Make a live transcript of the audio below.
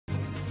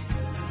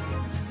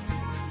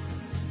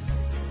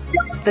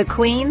The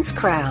Queen's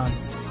Crown.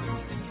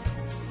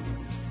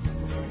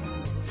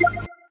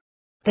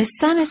 The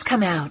sun has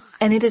come out,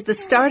 and it is the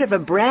start of a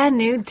brand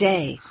new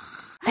day.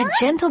 A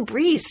gentle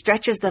breeze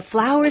stretches the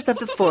flowers of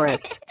the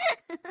forest.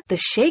 The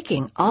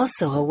shaking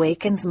also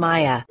awakens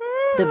Maya,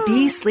 the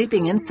bee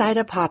sleeping inside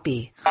a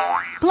poppy.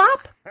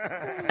 Plop!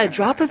 A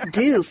drop of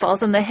dew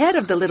falls on the head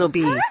of the little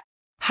bee.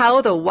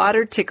 How the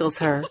water tickles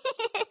her.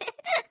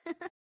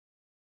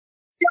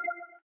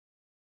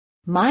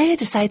 Maya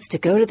decides to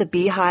go to the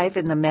beehive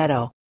in the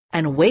meadow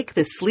and wake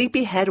the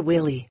sleepy-head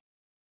Willie.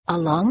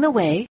 Along the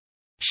way,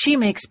 she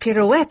makes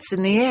pirouettes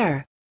in the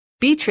air.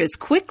 Beatrice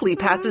quickly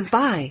passes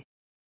by.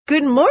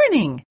 Good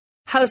morning!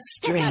 How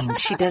strange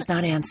she does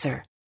not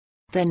answer.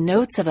 The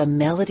notes of a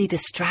melody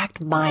distract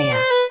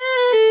Maya.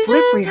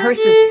 Flip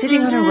rehearses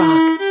sitting on a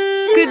rock.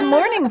 Good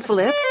morning,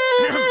 Flip.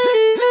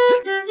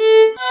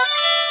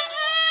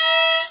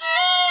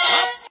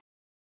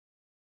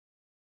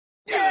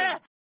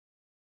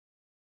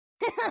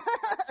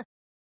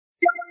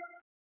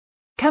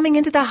 Coming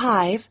into the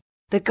hive,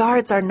 the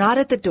guards are not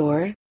at the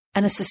door,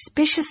 and a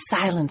suspicious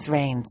silence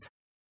reigns.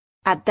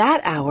 At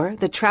that hour,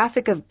 the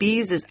traffic of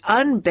bees is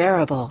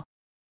unbearable.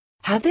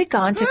 Have they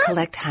gone to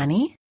collect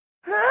honey?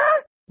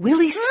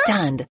 Willie,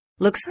 stunned,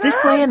 looks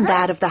this way and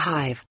that of the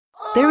hive.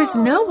 There is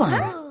no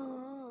one.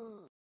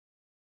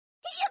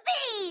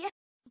 Yippee!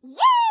 Yay!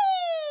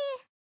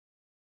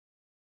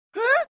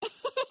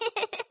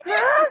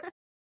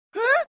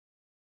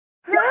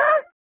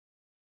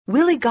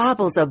 Willie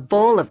gobbles a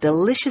bowl of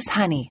delicious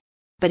honey,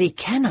 but he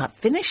cannot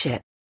finish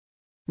it.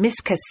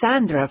 Miss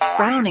Cassandra,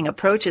 frowning,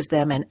 approaches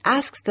them and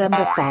asks them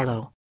to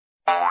follow.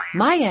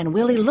 Maya and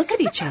Willie look at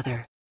each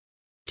other.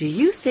 Do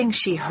you think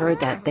she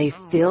heard that they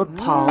filled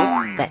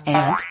Paul's, the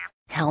ant,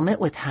 helmet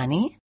with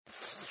honey?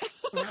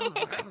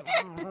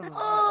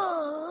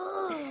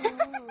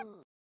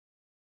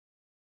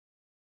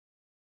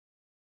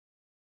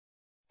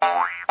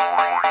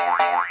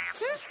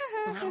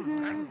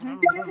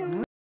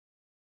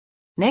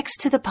 Next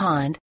to the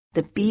pond,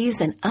 the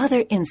bees and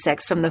other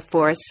insects from the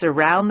forest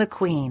surround the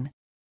queen.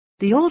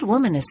 The old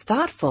woman is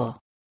thoughtful.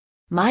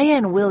 Maya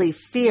and Willie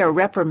fear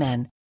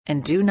reprimand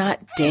and do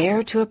not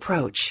dare to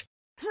approach.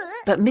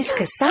 But Miss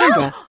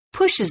Cassandra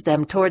pushes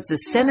them towards the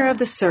center of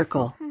the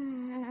circle.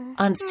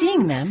 On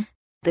seeing them,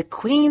 the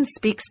queen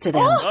speaks to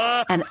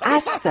them and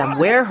asks them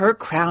where her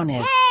crown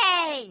is.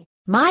 Hey!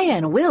 Maya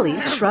and Willie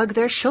shrug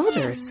their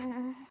shoulders.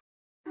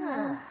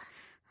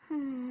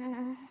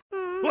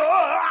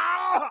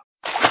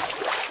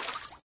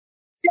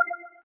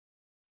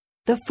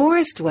 The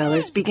forest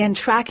dwellers begin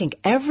tracking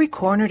every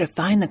corner to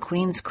find the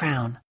queen's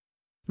crown.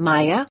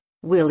 Maya,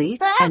 Willie,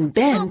 and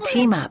Ben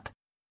team up.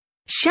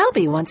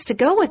 Shelby wants to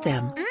go with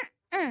them.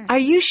 Are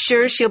you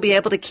sure she'll be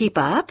able to keep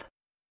up?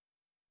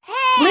 Hey!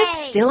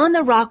 Flip's still on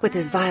the rock with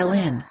his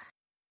violin.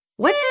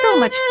 What's so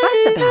much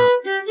fuss about?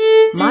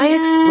 Maya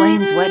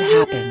explains what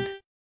happened.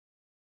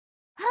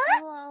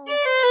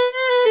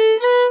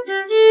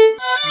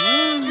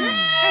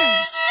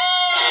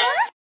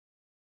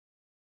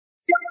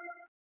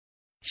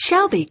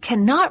 Shelby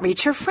cannot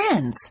reach her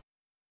friends.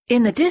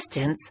 In the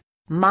distance,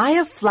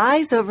 Maya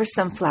flies over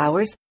some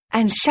flowers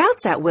and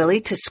shouts at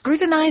Willie to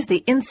scrutinize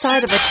the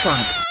inside of a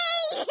trunk.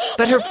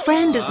 But her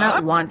friend does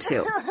not want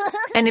to.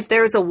 And if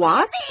there is a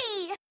wasp,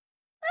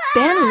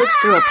 Ben looks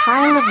through a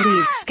pile of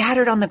leaves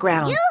scattered on the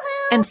ground,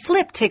 and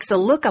Flip takes a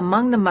look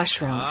among the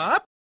mushrooms.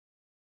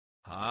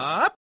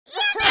 Hop.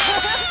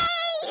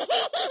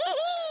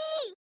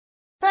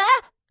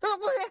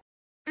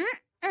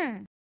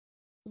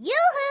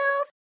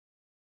 Yoo-hoo!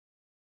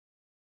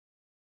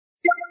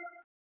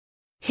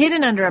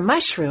 Hidden under a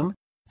mushroom,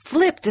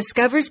 Flip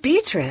discovers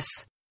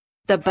Beatrice.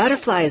 The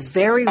butterfly is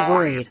very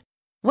worried.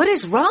 What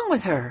is wrong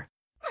with her?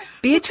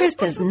 Beatrice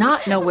does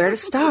not know where to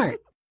start.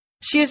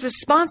 She is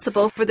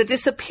responsible for the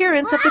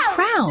disappearance of the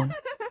crown.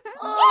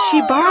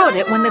 She borrowed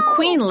it when the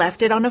queen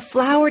left it on a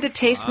flower to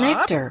taste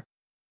nectar.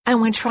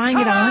 And when trying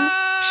it on,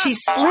 she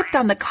slipped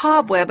on the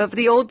cobweb of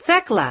the old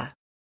Thecla.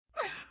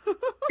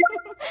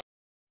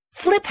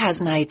 Flip has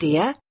an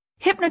idea.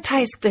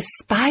 Hypnotize the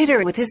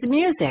spider with his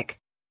music.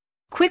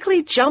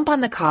 Quickly jump on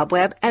the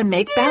cobweb and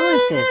make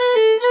balances.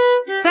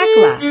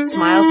 Thecla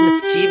smiles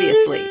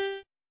mischievously.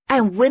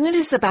 And when it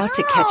is about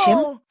to catch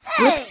him,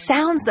 Flip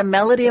sounds the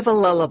melody of a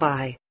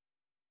lullaby.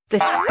 The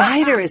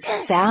spider is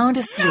sound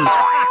asleep,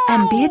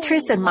 and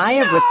Beatrice and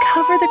Maya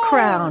recover the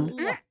crown.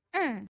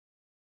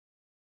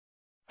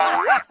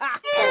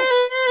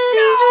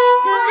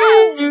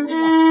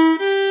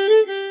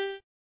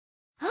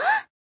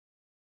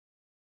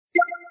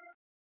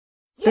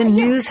 The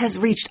news has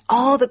reached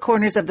all the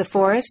corners of the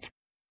forest,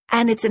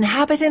 and its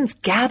inhabitants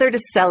gather to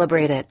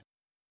celebrate it.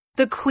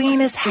 The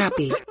queen is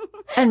happy,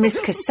 and Miss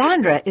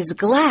Cassandra is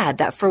glad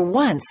that for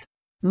once,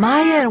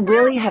 Maya and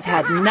Willie have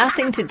had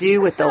nothing to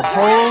do with the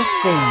whole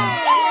thing.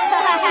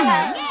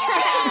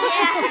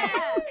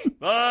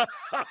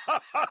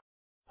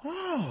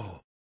 Oh.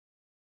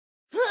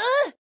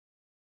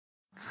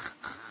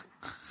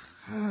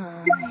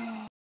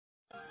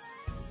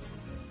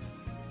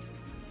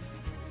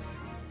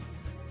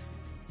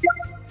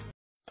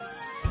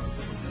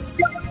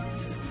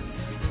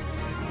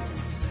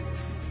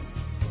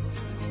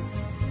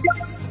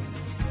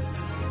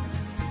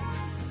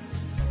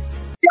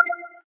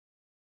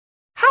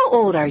 How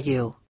old are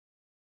you?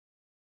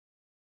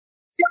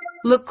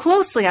 Look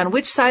closely on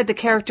which side the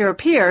character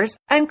appears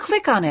and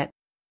click on it.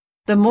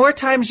 The more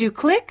times you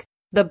click,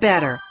 the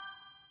better.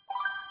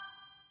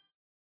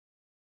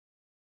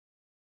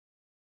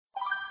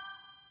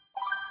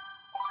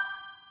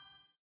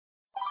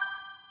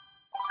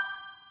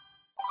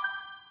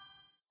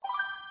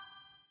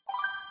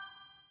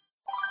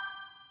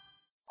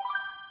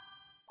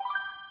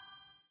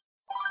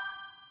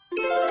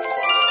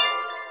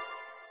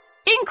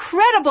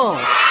 Incredible!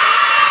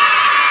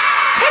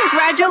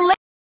 Congratulations!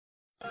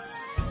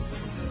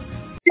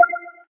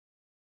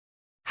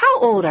 How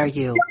old are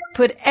you?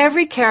 Put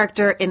every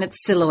character in its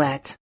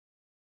silhouette.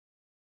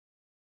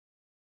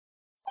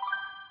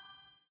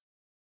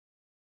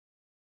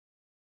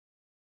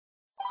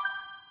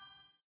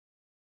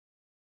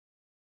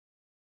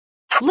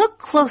 Look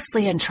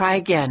closely and try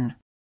again.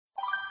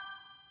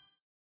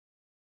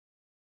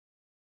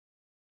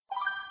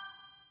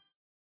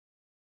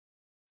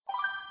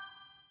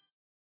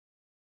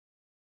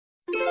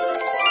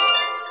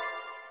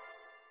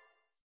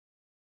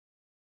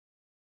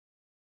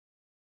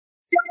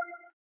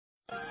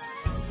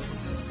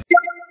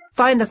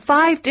 Find the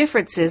 5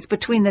 differences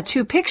between the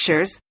 2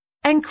 pictures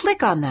and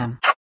click on them.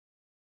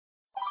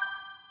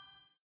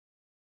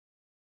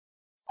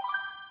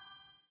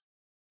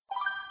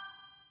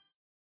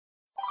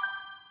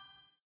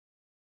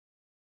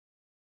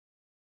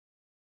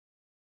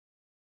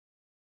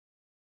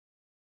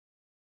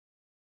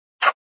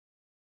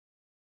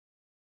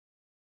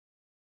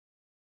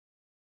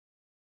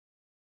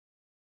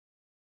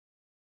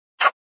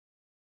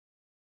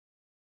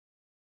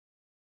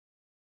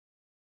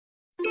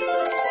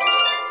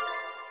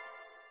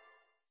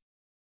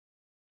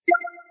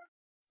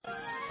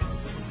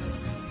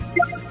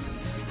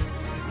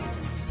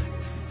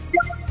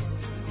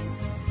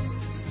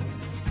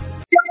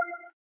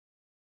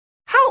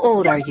 How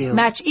old are you?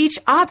 Match each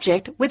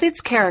object with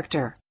its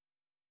character.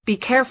 Be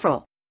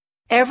careful.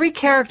 Every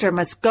character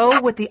must go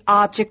with the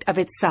object of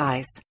its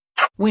size.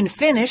 When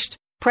finished,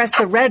 press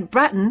the red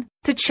button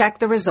to check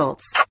the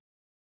results.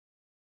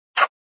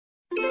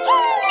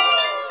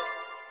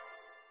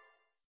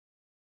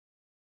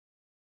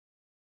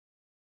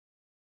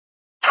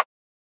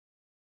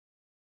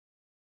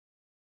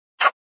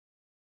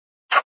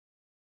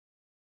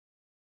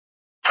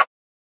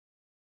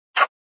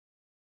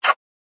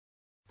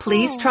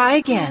 Please try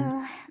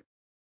again.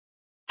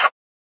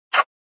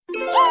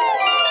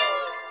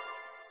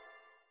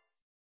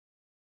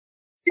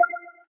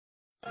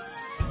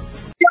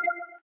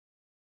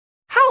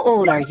 How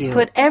old are you?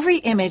 Put every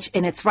image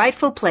in its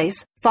rightful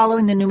place,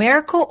 following the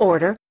numerical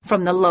order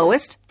from the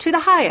lowest to the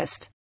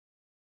highest.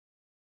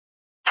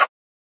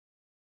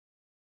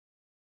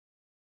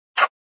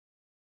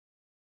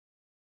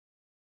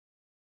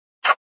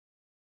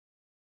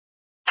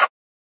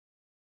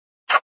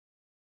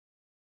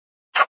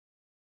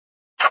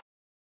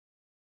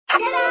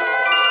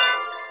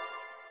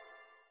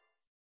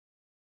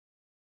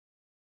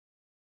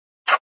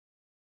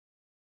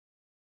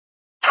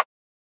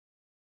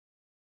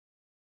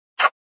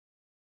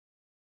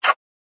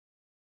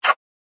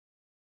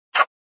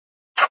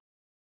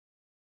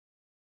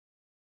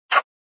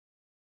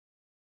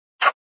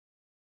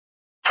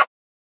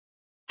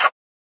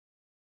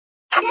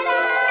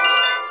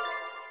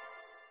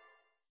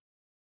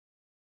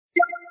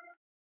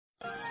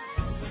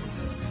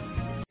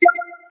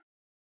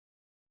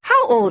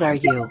 How old are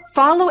you?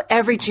 Follow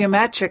every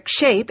geometric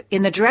shape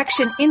in the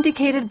direction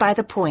indicated by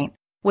the point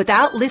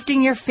without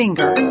lifting your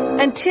finger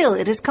until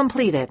it is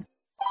completed.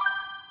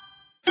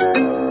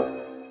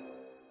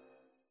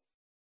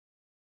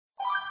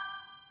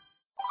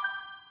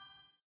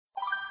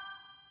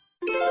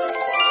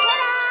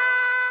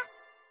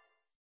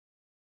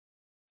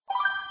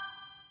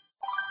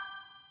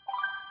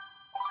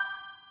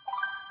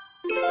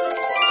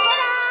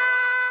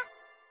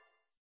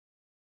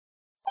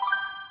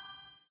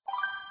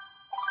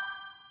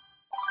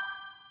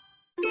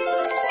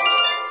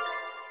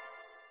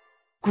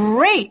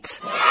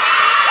 Great!